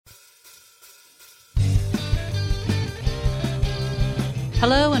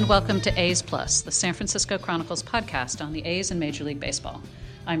Hello and welcome to A's Plus, the San Francisco Chronicle's podcast on the A's and Major League Baseball.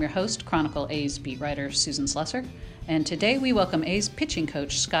 I'm your host, Chronicle A's beat writer Susan Slusser, and today we welcome A's pitching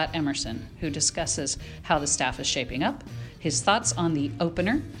coach Scott Emerson, who discusses how the staff is shaping up, his thoughts on the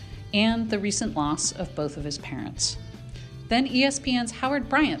opener, and the recent loss of both of his parents. Then ESPN's Howard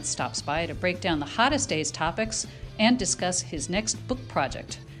Bryant stops by to break down the hottest A's topics and discuss his next book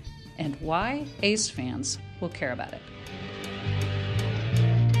project and why A's fans will care about it.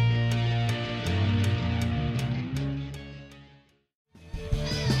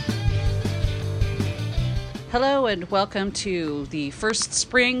 Hello and welcome to the first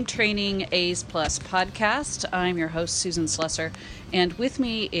spring training A's Plus podcast. I'm your host, Susan Slusser, and with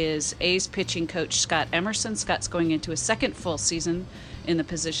me is A's pitching coach Scott Emerson. Scott's going into a second full season in the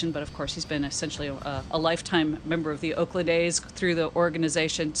position, but of course he's been essentially a lifetime member of the Oakland A's through the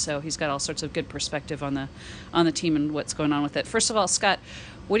organization, so he's got all sorts of good perspective on the team and what's going on with it. First of all, Scott,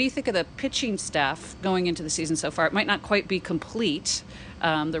 what do you think of the pitching staff going into the season so far? It might not quite be complete.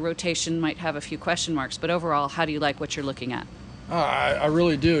 The rotation might have a few question marks, but overall, how do you like what you're looking at? I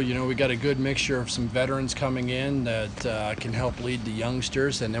really do. You know, we got a good mixture of some veterans coming in that can help lead the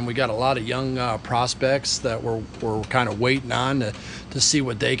youngsters, and then we got a lot of young prospects that we're kind of waiting on to see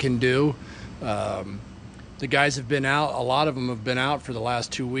what they can do. The guys have been out. A lot of them have been out for the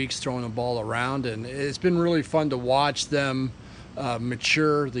last 2 weeks throwing the ball around, and it's been really fun to watch them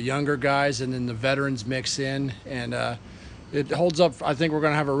mature, the younger guys, and then the veterans mix in, and it holds up. I think we're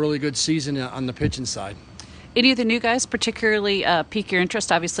going to have a really good season on the pitching side. Any of the new guys particularly pique your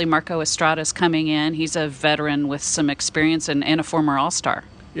interest? Obviously, Marco Estrada's coming in. He's a veteran with some experience and a former All-Star.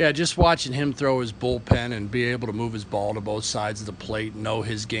 Yeah, just watching him throw his bullpen and be able to move his ball to both sides of the plate, know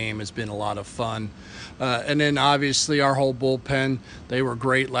his game has been a lot of fun. And then obviously our whole bullpen, they were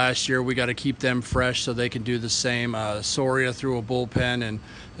great last year. We got to keep them fresh so they can do the same. Soria threw a bullpen,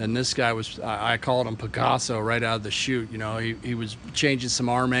 and this guy was, I called him Picasso right out of the chute. You know, he was changing some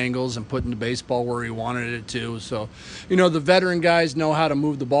arm angles and putting the baseball where he wanted it to. So, you know, the veteran guys know how to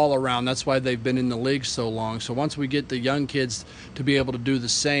move the ball around. That's why they've been in the league so long. So once we get the young kids to be able to do the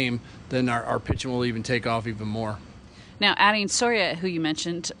same, then our pitching will even take off even more. Now, adding Soria, who you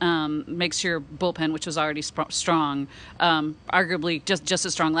mentioned, makes your bullpen, which was already strong, arguably just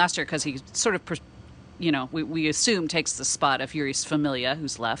as strong last year because he sort of, we assume takes the spot of Yuris Familia,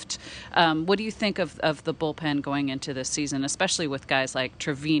 who's left. What do you think of the bullpen going into this season, especially with guys like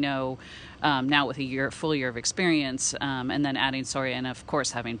Trevino, now with a full year of experience, and then adding Soria, and of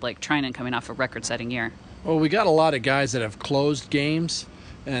course having Blake Treinen coming off a record-setting year? Well, we got a lot of guys that have closed games,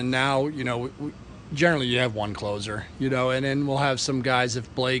 and now, generally you have one closer, and then we'll have some guys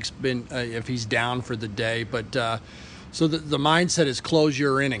if Blake's been, if he's down for the day. But so the mindset is close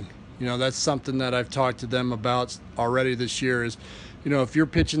your inning. That's something that I've talked to them about already this year is, if you're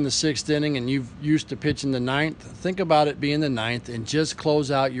pitching the sixth inning and you've used to pitching the ninth, think about it being the ninth and just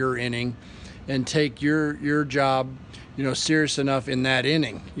close out your inning and take your job, serious enough in that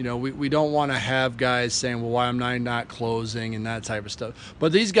inning. We don't want to have guys saying, well, why am I not closing and that type of stuff.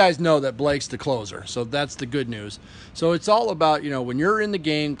 But these guys know that Blake's the closer, so that's the good news. So it's all about, when you're in the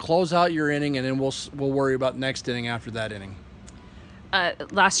game, close out your inning, and then we'll worry about next inning after that inning.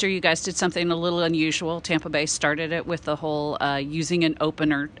 Last year, you guys did something a little unusual. Tampa Bay started it with the whole using an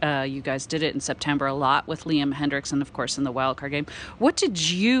opener. You guys did it in September a lot with Liam Hendriks and, of course, in the wild card game. What did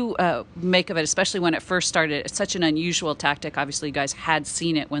you make of it, especially when it first started? It's such an unusual tactic. Obviously, you guys had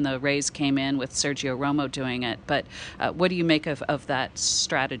seen it when the Rays came in with Sergio Romo doing it. But what do you make of that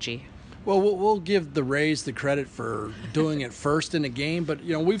strategy? Well, we'll give the Rays the credit for doing it first in a game. But,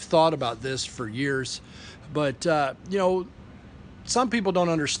 we've thought about this for years. But, some people don't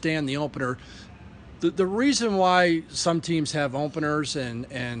understand the opener. The reason why some teams have openers and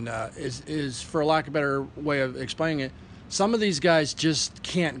is for lack of a better way of explaining it, some of these guys just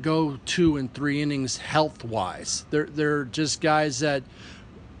can't go 2 and 3 innings health-wise. They're just guys that,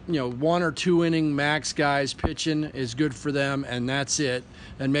 1 or 2 inning max guys pitching is good for them, and that's it.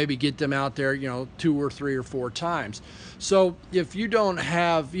 And maybe get them out there, 2 or 3 or 4 times. So if you don't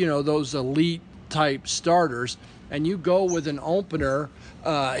have, those elite type starters, and you go with an opener,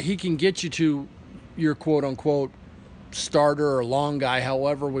 he can get you to your quote-unquote starter or long guy,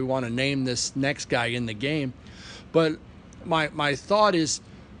 however we want to name this next guy in the game. But my thought is,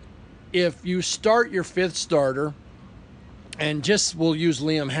 if you start your fifth starter, and we'll use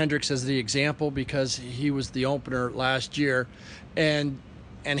Liam Hendriks as the example because he was the opener last year, and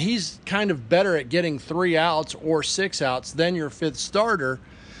he's kind of better at getting 3 outs or 6 outs than your fifth starter,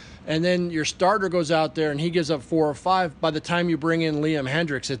 and then your starter goes out there and he gives up 4 or 5. By the time you bring in Liam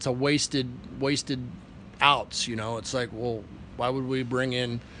Hendriks, it's a wasted outs. It's like, well, Why would we bring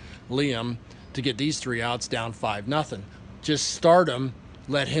in Liam to get these 3 outs down 5-0? Just start him,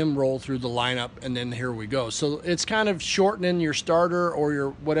 let him roll through the lineup, and then here we go. So it's kind of shortening your starter or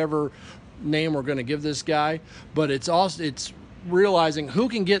your whatever name we're going to give this guy, but it's realizing who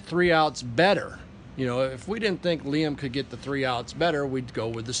can get 3 outs better. You know, if we didn't think Liam could get the 3 outs better, we'd go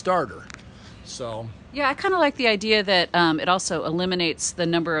with the starter. So yeah, I kind of like the idea that it also eliminates the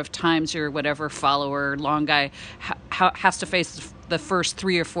number of times your whatever follower, long guy, has to face the first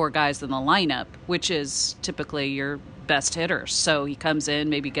 3 or 4 guys in the lineup, which is typically your best hitters. So he comes in,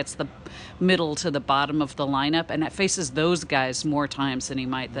 maybe gets the middle to the bottom of the lineup, and it faces those guys more times than he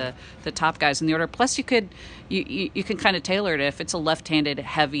might the top guys in the order. Plus, you can kind of tailor it. If it's a left-handed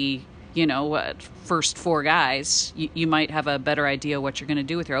heavy, first 4 guys, you might have a better idea what you're going to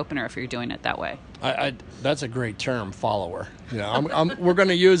do with your opener if you're doing it that way. That's a great term, follower. We're going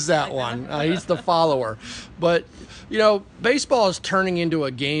to use that one. He's the follower. But, baseball is turning into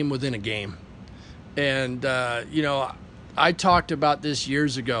a game within a game. And, I talked about this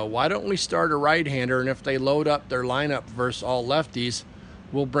years ago. Why don't we start a right-hander, and if they load up their lineup versus all lefties,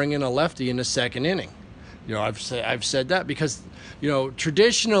 we'll bring in a lefty in the second inning. I've said that because,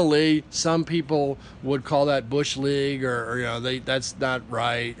 traditionally some people would call that bush league or that's not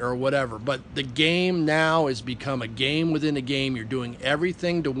right or whatever. But the game now has become a game within a game. You're doing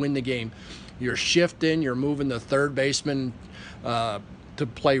everything to win the game. You're shifting. You're moving the third baseman to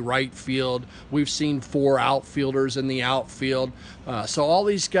play right field. We've seen 4 outfielders in the outfield. So all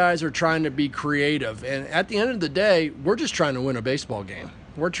these guys are trying to be creative. And at the end of the day, we're just trying to win a baseball game.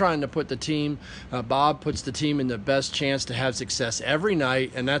 We're trying to put the team, Bob puts the team in the best chance to have success every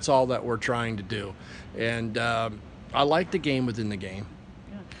night, and that's all that we're trying to do. And I like the game within the game.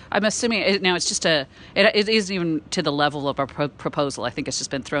 I'm assuming now it's just it isn't even to the level of a proposal. I think it's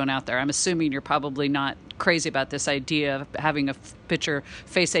just been thrown out there. I'm assuming you're probably not crazy about this idea of having a pitcher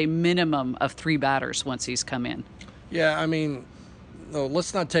face a minimum of 3 batters once he's come in. Yeah, no,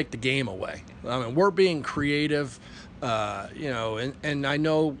 let's not take the game away. We're being creative. And I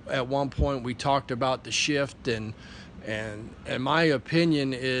know at one point we talked about the shift, and my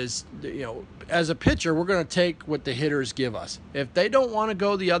opinion is, as a pitcher, we're going to take what the hitters give us. If they don't want to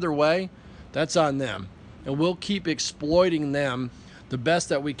go the other way, that's on them, and we'll keep exploiting them the best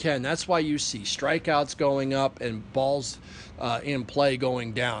that we can. That's why you see strikeouts going up and balls in play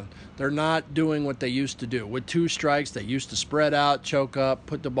going down. They're not doing what they used to do. With 2 strikes, they used to spread out, choke up,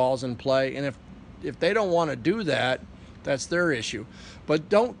 put the balls in play, and if they don't want to do that, that's their issue. But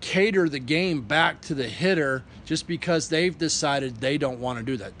don't cater the game back to the hitter just because they've decided they don't want to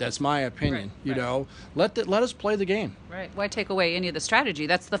do that. That's my opinion. Right. Let us play the game. Right. Why take away any of the strategy?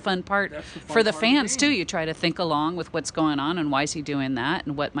 That's the fun part for the fans too. You try to think along with what's going on and why is he doing that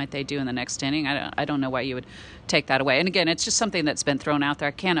and what might they do in the next inning. I don't know why you would take that away. And again, it's just something that's been thrown out there.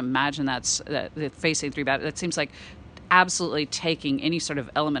 I can't imagine that facing 3 batters. That seems like absolutely taking any sort of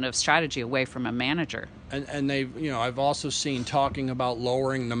element of strategy away from a manager. And they've, I've also seen talking about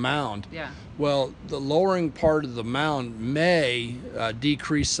lowering the mound. Yeah. Well, the lowering part of the mound may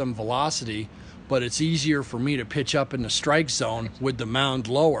decrease some velocity, but it's easier for me to pitch up in the strike zone with the mound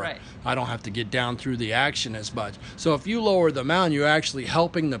lower. Right. I don't have to get down through the action as much. So if you lower the mound, you're actually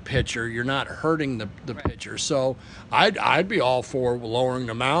helping the pitcher. You're not hurting the right. pitcher. So I'd be all for lowering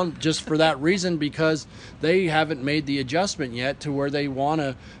the mound just for that reason, because they haven't made the adjustment yet to where they want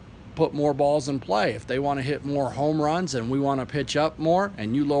to put more balls in play. If they want to hit more home runs and we want to pitch up more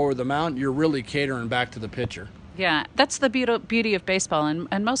and you lower the mound, you're really catering back to the pitcher. Yeah, that's the beauty of baseball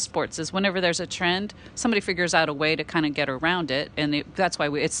and most sports is whenever there's a trend, somebody figures out a way to kind of get around it, and that's why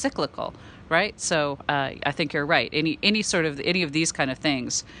it's cyclical, right? So I think you're right. Any of these kind of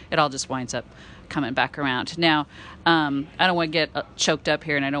things, it all just winds up coming back around. Now, I don't want to get choked up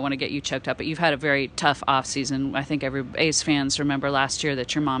here, and I don't want to get you choked up, but you've had a very tough off season. I think every A's fans remember last year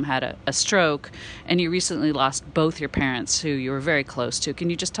that your mom had a stroke, and you recently lost both your parents, who you were very close to. Can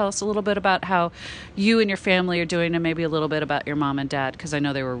you just tell us a little bit about how you and your family are doing, and maybe a little bit about your mom and dad, because I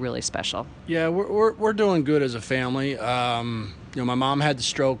know they were really special. Yeah, we're doing good as a family. My mom had the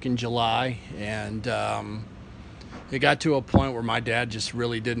stroke in July, and it got to a point where my dad just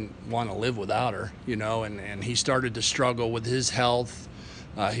really didn't want to live without her, and he started to struggle with his health.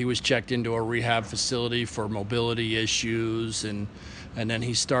 He was checked into a rehab facility for mobility issues, and then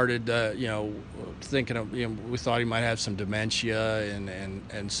he started, thinking of, we thought he might have some dementia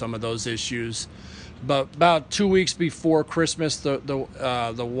and some of those issues. But about 2 weeks before Christmas, the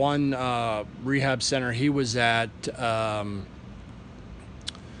one rehab center he was at,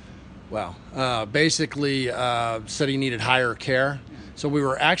 basically said he needed higher care. So we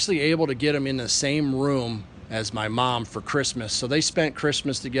were actually able to get him in the same room as my mom for Christmas. So they spent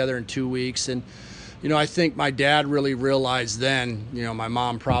Christmas together in 2 weeks. And, I think my dad really realized then, my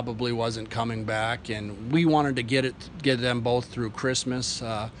mom probably wasn't coming back, and we wanted to get them both through Christmas.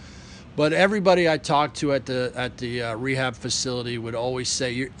 But everybody I talked to at the rehab facility would always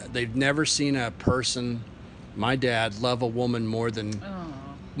say they've never seen a person, my dad, love a woman more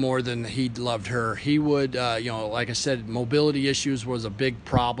than he loved her. He would, like I said, mobility issues was a big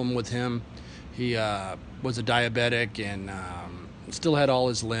problem with him. He was a diabetic and still had all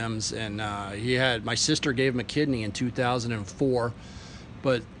his limbs, and my sister gave him a kidney in 2004.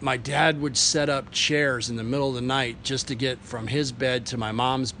 But my dad would set up chairs in the middle of the night just to get from his bed to my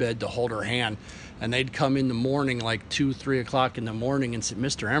mom's bed to hold her hand. And they'd come in the morning, like 2-3 o'clock in the morning, and say,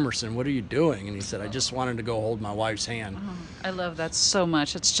 "Mr. Emerson, what are you doing?" And he said, "I just wanted to go hold my wife's hand." Oh, I love that so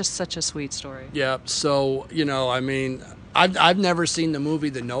much. It's just such a sweet story. Yeah. So, I've never seen the movie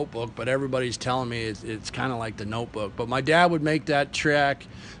The Notebook, but everybody's telling me it's kind of like The Notebook. But my dad would make that trek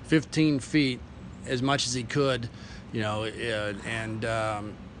 15 feet as much as he could. My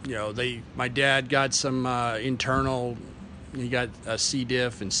dad got some internal, he got a C.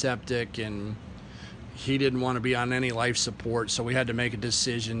 diff and septic, and he didn't want to be on any life support, so we had to make a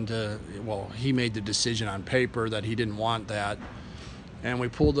decision he made the decision on paper that he didn't want that, and we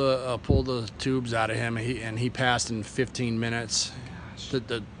pulled the tubes out of him, and he passed in 15 minutes.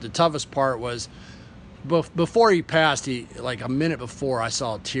 The toughest part was, before he passed, like a minute before, I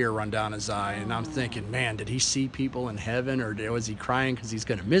saw a tear run down his eye, and I'm thinking, man, did he see people in heaven, or was he crying because he's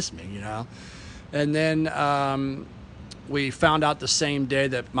going to miss me, And then we found out the same day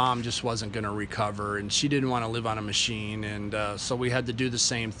that Mom just wasn't going to recover, and she didn't want to live on a machine, and so we had to do the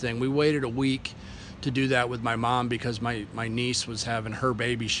same thing. We waited a week to do that with my mom because my niece was having her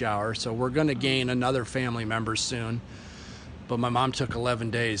baby shower, so we're going to gain another family member soon. But my mom took 11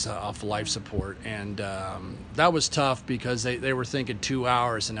 days off life support, and that was tough because they were thinking 2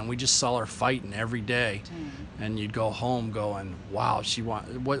 hours, and then we just saw her fighting every day. Dang. And you'd go home going, "Wow,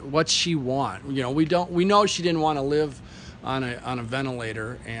 what's she want?" We know she didn't want to live on a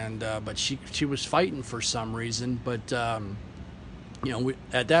ventilator, and but she was fighting for some reason. But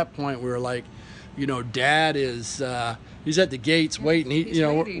at that point we were like, Dad is. He's at the gates waiting.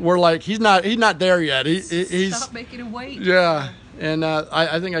 Waiting. We're like, he's not there yet. He's stop making him wait. Yeah, and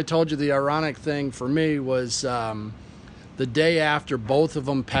I think I told you the ironic thing for me was the day after both of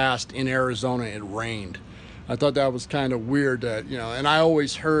them passed in Arizona, it rained. I thought that was kind of weird that and I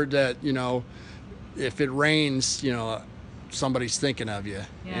always heard that if it rains, somebody's thinking of you,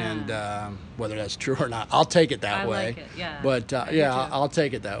 and whether that's true or not, I'll take it that way. Like it, yeah. But I'll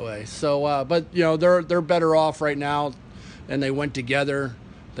take it that way. So, but they're better off right now, and they went together.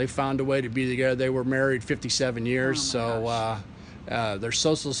 They found a way to be together. They were married 57 years, their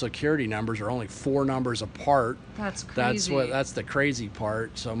social security numbers are only 4 numbers apart. That's crazy. That's the crazy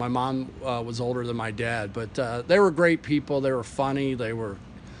part. So my mom was older than my dad, but they were great people. They were funny. They were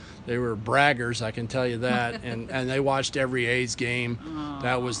braggers, I can tell you that, and they watched every A's game. Aww.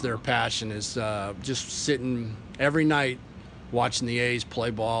 That was their passion, is just sitting every night watching the A's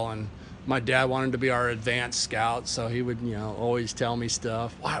play ball. And my dad wanted to be our advanced scout, so he would always tell me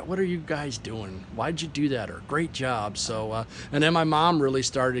stuff. What are you guys doing? Why'd you do that? Or great job. So and then my mom really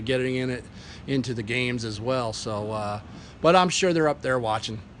started getting into the games as well. So but I'm sure they're up there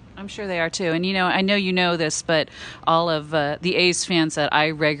watching. I'm sure they are too. And I know you know this, but all of the A's fans that I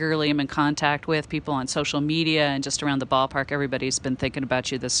regularly am in contact with, people on social media and just around the ballpark, everybody's been thinking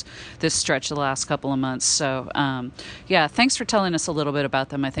about you this stretch the last couple of months. So, thanks for telling us a little bit about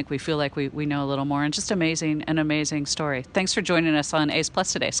them. I think we feel like we know a little more, and just an amazing story. Thanks for joining us on A's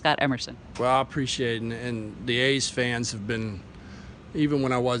Plus today, Scott Emerson. Well, I appreciate it, and the A's fans have been, even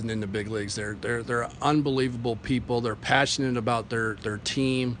when I wasn't in the big leagues, they're unbelievable people. They're passionate about their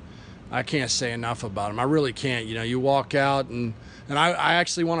team. I can't say enough about them. I really can't. You walk out, and I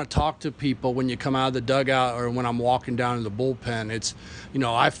actually want to talk to people when you come out of the dugout or when I'm walking down to the bullpen. It's,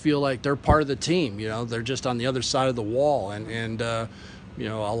 I feel like they're part of the team. They're just on the other side of the wall, and a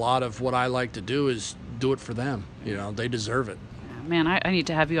lot of what I like to do is do it for them. They deserve it. Man, I need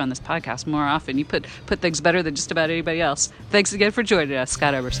to have you on this podcast more often. You put things better than just about anybody else. Thanks again for joining us,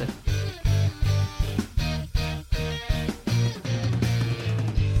 Scott Emerson.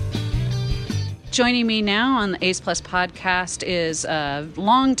 Joining me now on the A's Plus podcast is a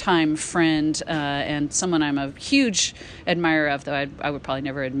longtime friend and someone I'm a huge admirer of, though I would probably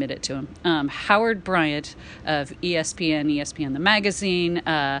never admit it to him. Howard Bryant of ESPN The Magazine,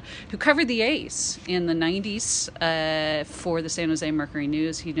 who covered the A's in the 90s for the San Jose Mercury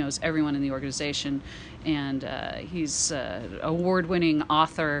News. He knows everyone in the organization, and he's an award-winning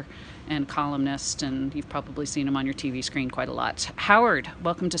author and columnist, and you've probably seen him on your TV screen quite a lot. Howard,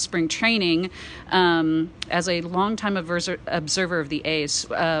 welcome to spring training. As a longtime observer of the A's,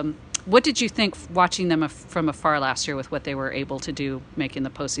 what did you think watching them from afar last year with what they were able to do making the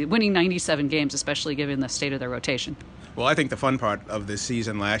postseason, winning 97 games, especially given the state of their rotation? Well, I think the fun part of this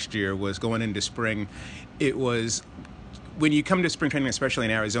season last year was going into spring. It was when you come to spring training, especially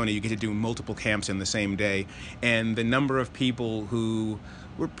in Arizona, you get to do multiple camps in the same day. And the number of people who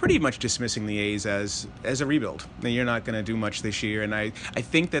were pretty much dismissing the A's as a rebuild. Now, you're not going to do much this year. And I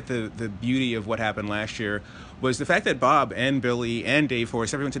think that the beauty of what happened last year was the fact that Bob and Billy and Dave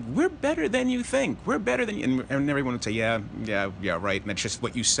Forrest, everyone said, we're better than you think. We're better than you. And everyone would say, yeah, right. And that's just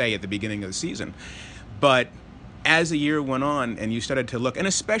what you say at the beginning of the season. But as the year went on and you started to look, and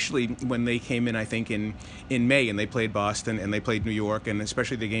especially when they came in, I think, in May, and they played Boston and they played New York, and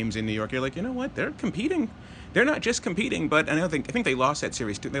especially the games in New York, you're like, you know what, they're competing. They're not just competing, but I think they lost that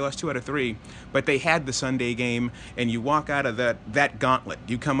series. They lost 2 out of 3, but they had the Sunday game, and you walk out of that gauntlet.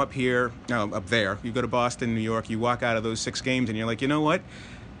 You come up here, up there, you go to Boston, New York, you walk out of those 6 games, and you're like, you know what?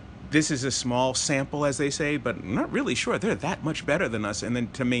 This is a small sample, as they say, but I'm not really sure they're that much better than us. And then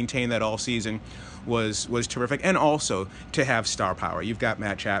to maintain that all season was terrific. And also to have star power. You've got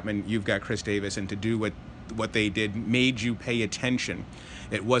Matt Chapman, you've got Chris Davis, and to do what they did made you pay attention.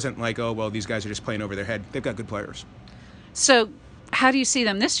 It wasn't like, oh, well, these guys are just playing over their head. They've got good players. So how do you see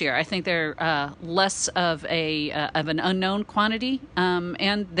them this year? I think they're less of an unknown quantity,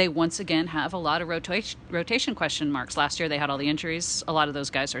 and they once again have a lot of rotation question marks. Last year they had all the injuries. A lot of those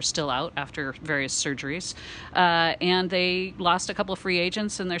guys are still out after various surgeries, and they lost a couple of free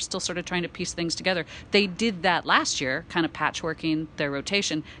agents, and they're still sort of trying to piece things together. They did that last year, kind of patchworking their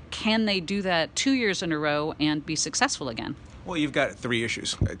rotation. Can they do that 2 years in a row and be successful again? Well, you've got 3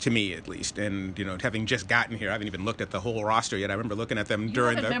 issues, to me at least. And, having just gotten here, I haven't even looked at the whole roster yet. I remember looking at them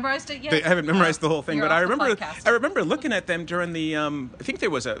during the... You haven't memorized it yet? I haven't memorized the whole thing, but I remember looking looking at them during the... I think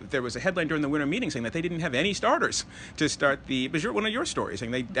there was a headline during the winter meeting saying that they didn't have any starters to start the... It was one of your stories,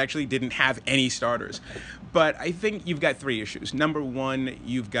 saying they actually didn't have any starters. But I think you've got 3 issues. Number one,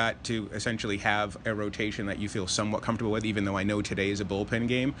 you've got to essentially have a rotation that you feel somewhat comfortable with, even though I know today is a bullpen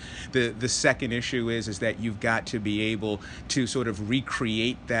game. The second issue is that you've got to be able to sort of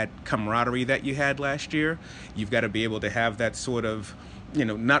recreate that camaraderie that you had last year. You've got to be able to have that sort of,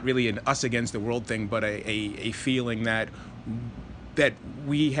 not really an us against the world thing, but a feeling that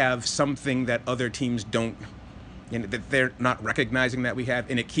we have something that other teams don't, that they're not recognizing that we have,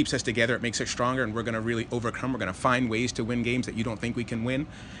 and it keeps us together. It makes us stronger, and we're going to really overcome. We're going to find ways to win games that you don't think we can win.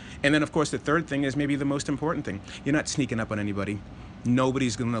 And then, of course, the third thing is maybe the most important thing. You're not sneaking up on anybody.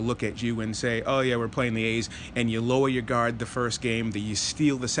 Nobody's going to look at you and say, oh, yeah, we're playing the A's, and you lower your guard the first game, you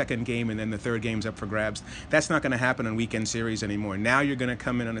steal the second game, and then the third game's up for grabs. That's not going to happen in weekend series anymore. Now you're going to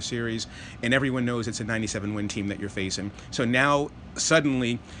come in on a series, and everyone knows it's a 97-win team that you're facing. So now,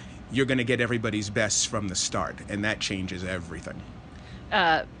 suddenly, you're going to get everybody's best from the start, and that changes everything.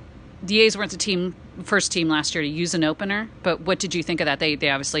 The A's weren't the first team last year to use an opener, but what did you think of that? They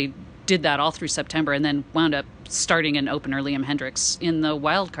obviously did that all through September and then wound up starting an opener, Liam Hendriks, in the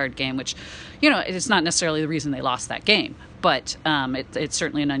wild card game, which, it's not necessarily the reason they lost that game, but it's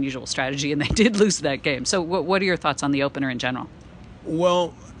certainly an unusual strategy, and they did lose that game. So what are your thoughts on the opener in general?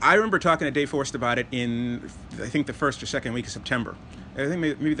 Well, I remember talking to Dave Forrest about it in, I think, the first or second week of September. I think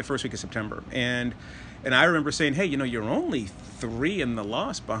maybe the first week of September. And I remember saying, hey, you're only 3 in the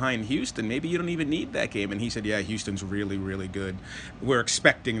loss behind Houston. Maybe you don't even need that game. And he said, yeah, Houston's really, really good. We're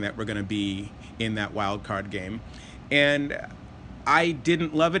expecting that we're going to be in that wild card game. And I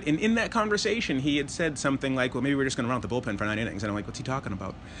didn't love it. And in that conversation, he had said something like, well, maybe we're just going to run out the bullpen for 9 innings. And I'm like, what's he talking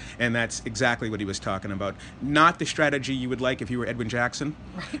about? And that's exactly what he was talking about. Not the strategy you would like if you were Edwin Jackson.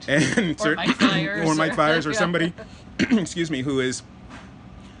 Right. And or Mike Fiers. Or Mike Fiers or somebody, excuse me, who's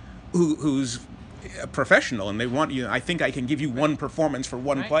a professional, and they want you. I think I can give you one performance for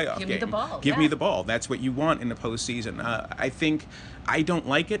one playoff game. Give me the ball. Give me the ball. That's what you want in the postseason. I don't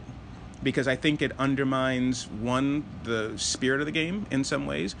like it because I think it undermines, 1, the spirit of the game in some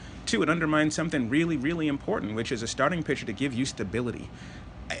ways. 2, it undermines something really, really important, which is a starting pitcher to give you stability.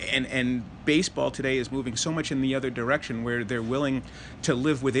 And baseball today is moving so much in the other direction where they're willing to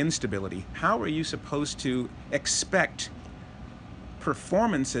live with instability. How are you supposed to expect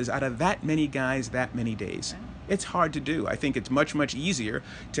performances out of that many guys that many days? It's hard to do. I think it's much, much easier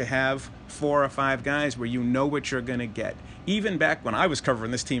to have 4 or 5 guys where you know what you're going to get. Even back when I was covering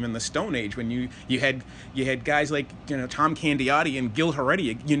this team in the Stone Age, when you had guys like Tom Candiotti and Gil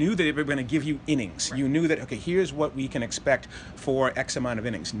Heredia, you knew that they were going to give you innings. Right. You knew that, okay, here's what we can expect for X amount of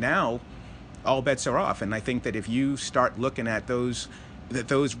innings. Now, all bets are off, and I think that if you start looking at those that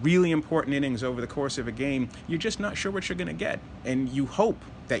those really important innings over the course of a game, you're just not sure what you're going to get. And you hope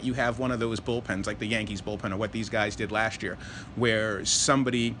that you have one of those bullpens, like the Yankees bullpen or what these guys did last year, where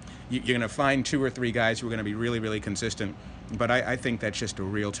you're going to find 2 or 3 guys who are going to be really, really consistent. But I think that's just a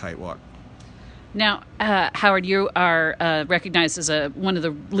real tight walk. Now, Howard, you are recognized as one of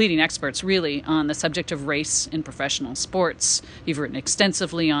the leading experts, really, on the subject of race in professional sports. You've written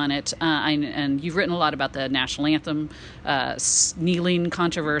extensively on it, and you've written a lot about the national anthem kneeling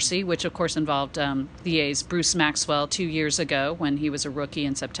controversy, which, of course, involved the A's Bruce Maxwell 2 years ago when he was a rookie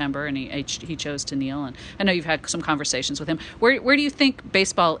in September, and he chose to kneel. And I know you've had some conversations with him. Where do you think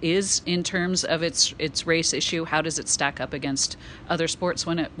baseball is in terms of its race issue? How does it stack up against other sports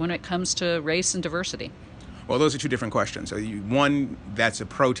when it comes to race and diversity? Well, those are 2 different questions. One, that's a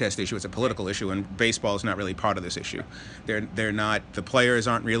protest issue. It's a political issue, and baseball is not really part of this issue. They're not. The players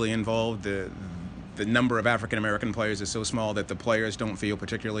aren't really involved. The number of African American players is so small that the players don't feel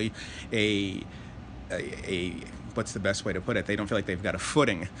particularly a what's the best way to put it? They don't feel like they've got a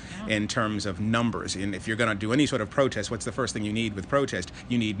footing in terms of numbers. And if you're going to do any sort of protest, what's the first thing you need with protest?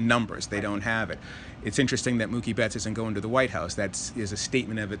 You need numbers. They don't have it. It's interesting that Mookie Betts isn't going to the White House. That is a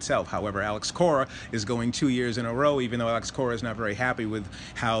statement of itself. However, Alex Cora is going 2 years in a row, even though Alex Cora is not very happy with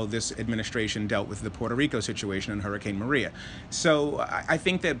how this administration dealt with the Puerto Rico situation and Hurricane Maria. So I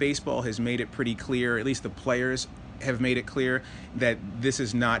think that baseball has made it pretty clear, at least the players have made it clear, that this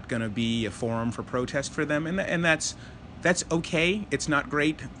is not going to be a forum for protest for them, and that's okay. It's not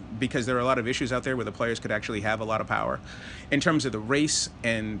great because there are a lot of issues out there where the players could actually have a lot of power. In terms of the race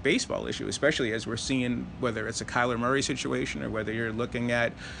and baseball issue, especially as we're seeing, whether it's a Kyler Murray situation or whether you're looking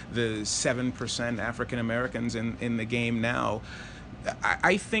at the 7% African Americans in the game now,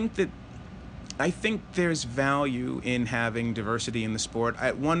 I think there's value in having diversity in the sport.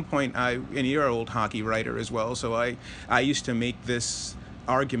 At one point, and you're an old hockey writer as well, so I used to make this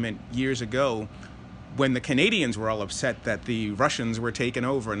argument years ago when the Canadians were all upset that the Russians were taken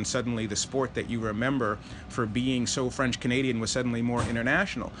over and suddenly the sport that you remember for being so French-Canadian was suddenly more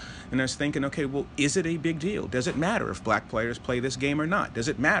international. And I was thinking, okay, well, is it a big deal? Does it matter if black players play this game or not? Does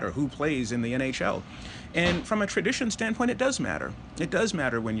it matter who plays in the NHL? And from a tradition standpoint, it does matter. It does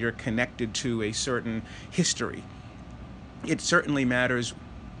matter when you're connected to a certain history. It certainly matters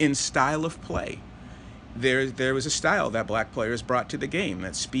in style of play. There was a style that black players brought to the game,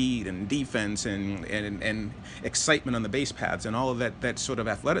 that speed and defense and excitement on the base paths and all of that sort of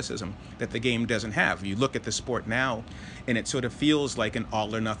athleticism that the game doesn't have. You look at the sport now, and it sort of feels like an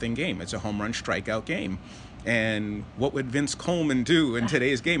all-or-nothing game. It's a home run strikeout game. And what would Vince Coleman do in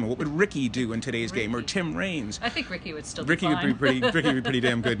today's game? Or what would Ricky do in today's game? Or Tim Raines? I think Ricky would still be Ricky fine. Ricky would be pretty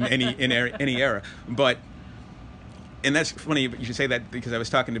damn good in any era. But and that's funny you should say that, because I was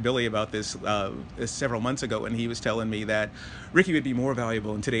talking to Billy about this several months ago, and he was telling me that Ricky would be more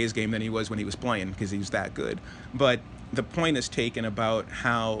valuable in today's game than he was when he was playing, because he was that good. But the point is taken about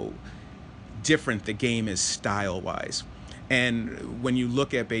how different the game is style-wise. And when you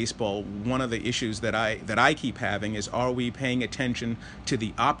look at baseball, one of the issues that I keep having is, are we paying attention to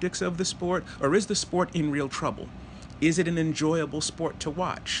the optics of the sport, or is the sport in real trouble? Is it an enjoyable sport to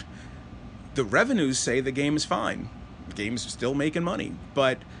watch? The revenues say the game is fine. The game's still making money,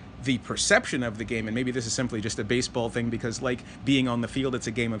 but the perception of the game, and maybe this is simply just a baseball thing, because like being on the field, it's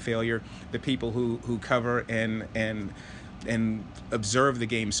a game of failure. The people who cover and observe the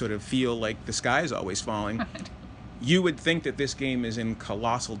game sort of feel like the sky is always falling. Right. You would think that this game is in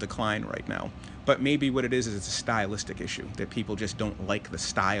colossal decline right now, but maybe what it is it's a stylistic issue, that people just don't like the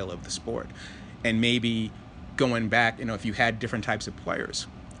style of the sport. And maybe going back, if you had different types of players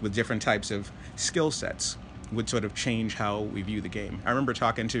with different types of skill sets, would sort of change how we view the game. I remember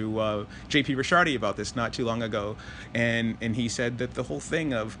talking to J.P. Ricciardi about this not too long ago, and he said that the whole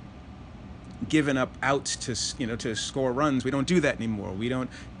thing of giving up outs to score runs, we don't do that anymore. We don't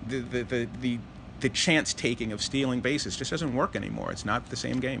the chance taking of stealing bases just doesn't work anymore. It's not the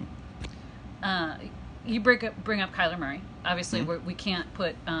same game. You bring up Kyler Murray. Obviously, we can't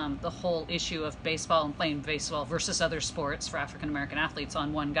put the whole issue of baseball and playing baseball versus other sports for African American athletes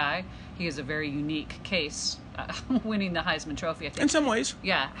on one guy. He is a very unique case, winning the Heisman Trophy, I think. In some ways.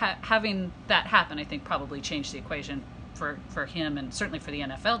 Yeah, having that happen, I think, probably changed the equation for him and certainly for the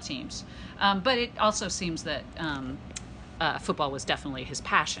NFL teams. But it also seems that football was definitely his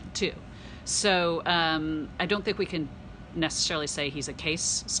passion, too. So I don't think we can necessarily say he's a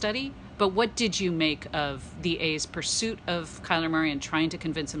case study, but what did you make of the A's pursuit of Kyler Murray and trying to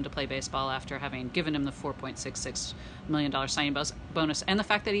convince him to play baseball after having given him the $4.66 million signing bonus, and the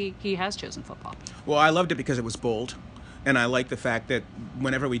fact that he has chosen football? Well, I loved it because it was bold, and I like the fact that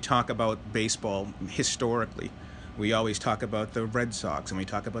whenever we talk about baseball historically, We always talk about the Red Sox, and we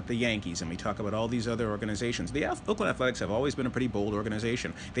talk about the Yankees, and we talk about all these other organizations. The Oakland Athletics have always been a pretty bold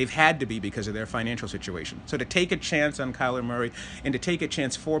organization. They've had to be because of their financial situation. So to take a chance on Kyler Murray and to take a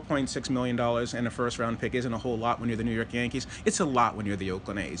chance, $4.6 million and a first-round pick isn't a whole lot when you're the New York Yankees. It's a lot when you're the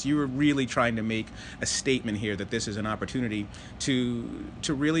Oakland A's. You were really trying to make a statement here that this is an opportunity to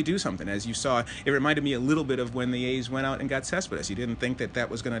really do something. As you saw, it reminded me a little bit of when the A's went out and got Cespedes. You didn't think that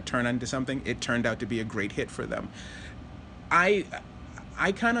was going to turn into something. It turned out to be a great hit for them. I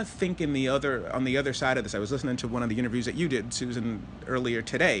kind of think on the other side of this, I was listening to one of the interviews that you did, Susan, earlier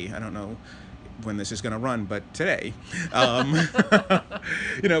today. I don't know when this is going to run, but today,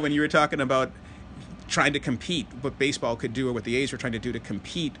 when you were talking about trying to compete, what baseball could do or what the A's were trying to do to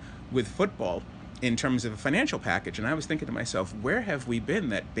compete with football in terms of a financial package. And I was thinking to myself, where have we been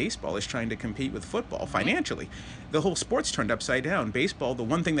that baseball is trying to compete with football financially? The whole sport's turned upside down. Baseball, the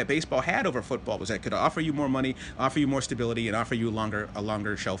one thing that baseball had over football was that it could offer you more money, offer you more stability, and offer you a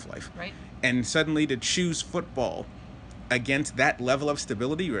longer shelf life. Right. And suddenly to choose football against that level of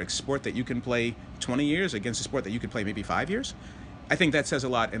stability, or a sport that you can play 20 years against a sport that you could play maybe 5 years, I think that says a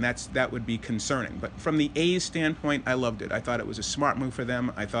lot, and that would be concerning. But from the A's standpoint, I loved it. I thought it was a smart move for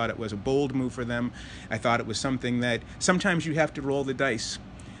them. I thought it was a bold move for them. I thought it was something that sometimes you have to roll the dice.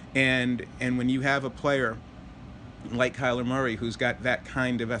 And when you have a player like Kyler Murray, who's got that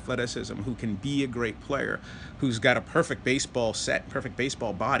kind of athleticism, who can be a great player, who's got a perfect baseball set, perfect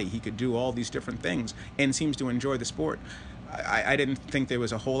baseball body, he could do all these different things and seems to enjoy the sport. I didn't think there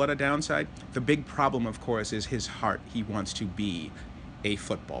was a whole lot of downside. The big problem, of course, is his heart. He wants to be a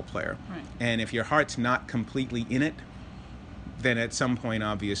football player. Right. And if your heart's not completely in it, then at some point,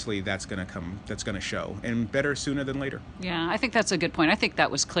 obviously, that's going to show. And better sooner than later. Yeah, I think that's a good point. I think that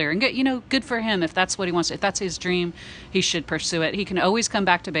was clear. And, good for him. If that's what he wants, if that's his dream, he should pursue it. He can always come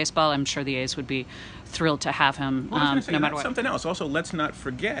back to baseball. I'm sure the A's would be thrilled to have him, no matter what. Something else. Also, let's not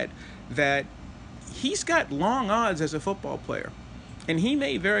forget that he's got long odds as a football player. And he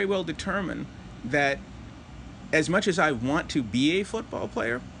may very well determine that as much as I want to be a football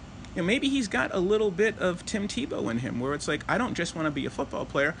player, maybe he's got a little bit of Tim Tebow in him, where it's like, I don't just want to be a football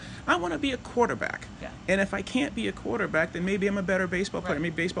player, I want to be a quarterback. Yeah. And if I can't be a quarterback, then maybe I'm a better baseball player. Right.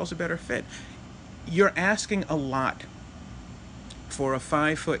 Maybe baseball's a better fit. You're asking a lot for a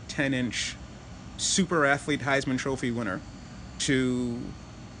 5'10" super athlete Heisman Trophy winner to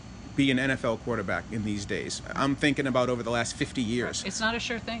be an NFL quarterback in these days. I'm thinking about over the last 50 years. It's not a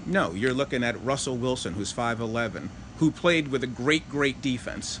sure thing. No, you're looking at Russell Wilson, who's 5'11", who played with a great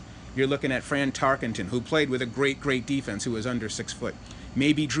defense. You're looking at Fran Tarkenton, who played with a great defense, who was under 6 foot.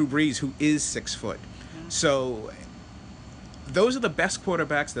 Maybe Drew Brees, who is 6 foot. Yeah. So those are the best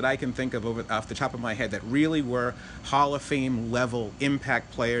quarterbacks that I can think of off the top of my head that really were Hall of Fame level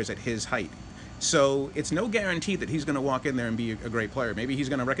impact players at his height. So it's no guarantee that he's going to walk in there and be a great player. Maybe he's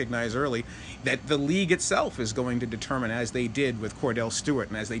going to recognize early that the league itself is going to determine, as they did with Cordell Stewart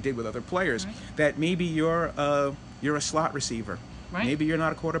and as they did with other players, right, that maybe you're a slot receiver. Right. Maybe you're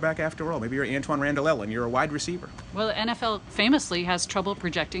not a quarterback after all. Maybe you're Antoine Randall and you're a wide receiver. Well, the NFL famously has trouble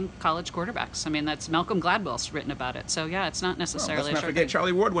projecting college quarterbacks. I mean, that's Malcolm Gladwell's written about it. So, yeah, it's not necessarily let's not forget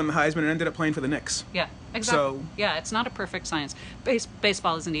Charlie Ward won the Heisman and ended up playing for the Knicks. Yeah, exactly. So, yeah, it's not a perfect science.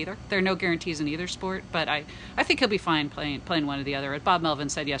 Baseball isn't either. There are no guarantees in either sport, but I think he'll be fine playing one or the other. Bob Melvin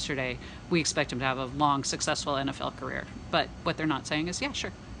said yesterday, we expect him to have a long, successful NFL career. But what they're not saying is, yeah,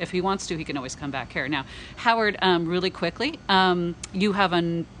 sure. If he wants to, he can always come back here. Now, Howard, really quickly, you have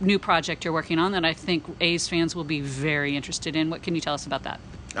a new project you're working on that I think A's fans will be very interested in. What can you tell us about that?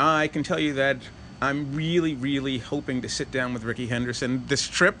 I can tell you that I'm really hoping to sit down with Rickey Henderson this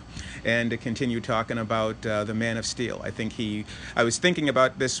trip and to continue talking about the Man of Steel. I was thinking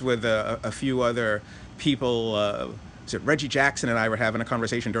about this with a few other people. Reggie Jackson and I were having a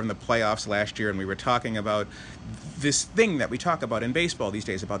conversation during the playoffs last year, and we were talking about this thing that we talk about in baseball these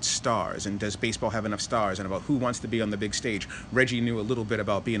days about stars, and does baseball have enough stars, and about who wants to be on the big stage. Reggie knew a little bit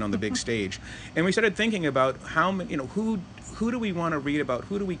about being on the big stage, and we started thinking about how many, who do we want to read about,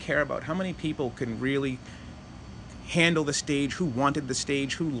 who do we care about, how many people can really handle the stage, who wanted the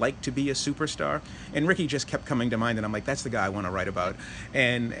stage, who liked to be a superstar. And Rickey just kept coming to mind, and I'm like, that's the guy I want to write about.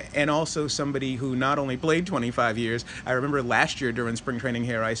 And also somebody who not only played 25 years, I remember last year during spring training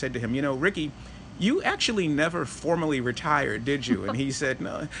here, I said to him, Rickey, you actually never formally retired, did you? And he said,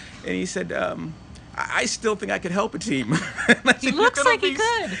 no. And he said, I still think I could help a team. He looks like he could.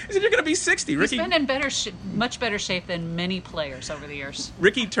 I said, you're going to be 60. He's been in much better shape than many players over the years.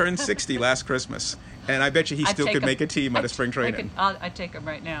 Rickey turned 60 last Christmas, and I bet you he still could make a team out of spring training. I'd take him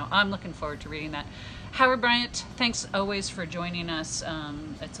right now. I'm looking forward to reading that. Howard Bryant, thanks always for joining us.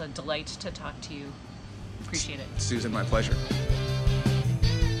 It's a delight to talk to you. Appreciate it. Susan, my pleasure.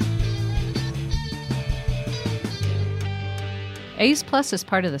 A's Plus is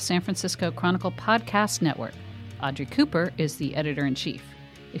part of the San Francisco Chronicle Podcast Network. Audrey Cooper is the editor-in-chief.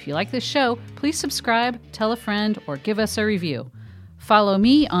 If you like this show, please subscribe, tell a friend, or give us a review. Follow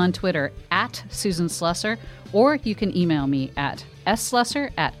me on Twitter @Susan Slusser, or you can email me at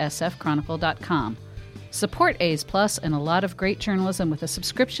slusser@sfchronicle.com. Support A's Plus and a lot of great journalism with a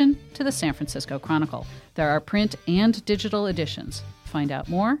subscription to the San Francisco Chronicle. There are print and digital editions. Find out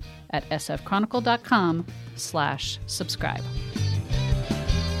more at sfchronicle.com/subscribe.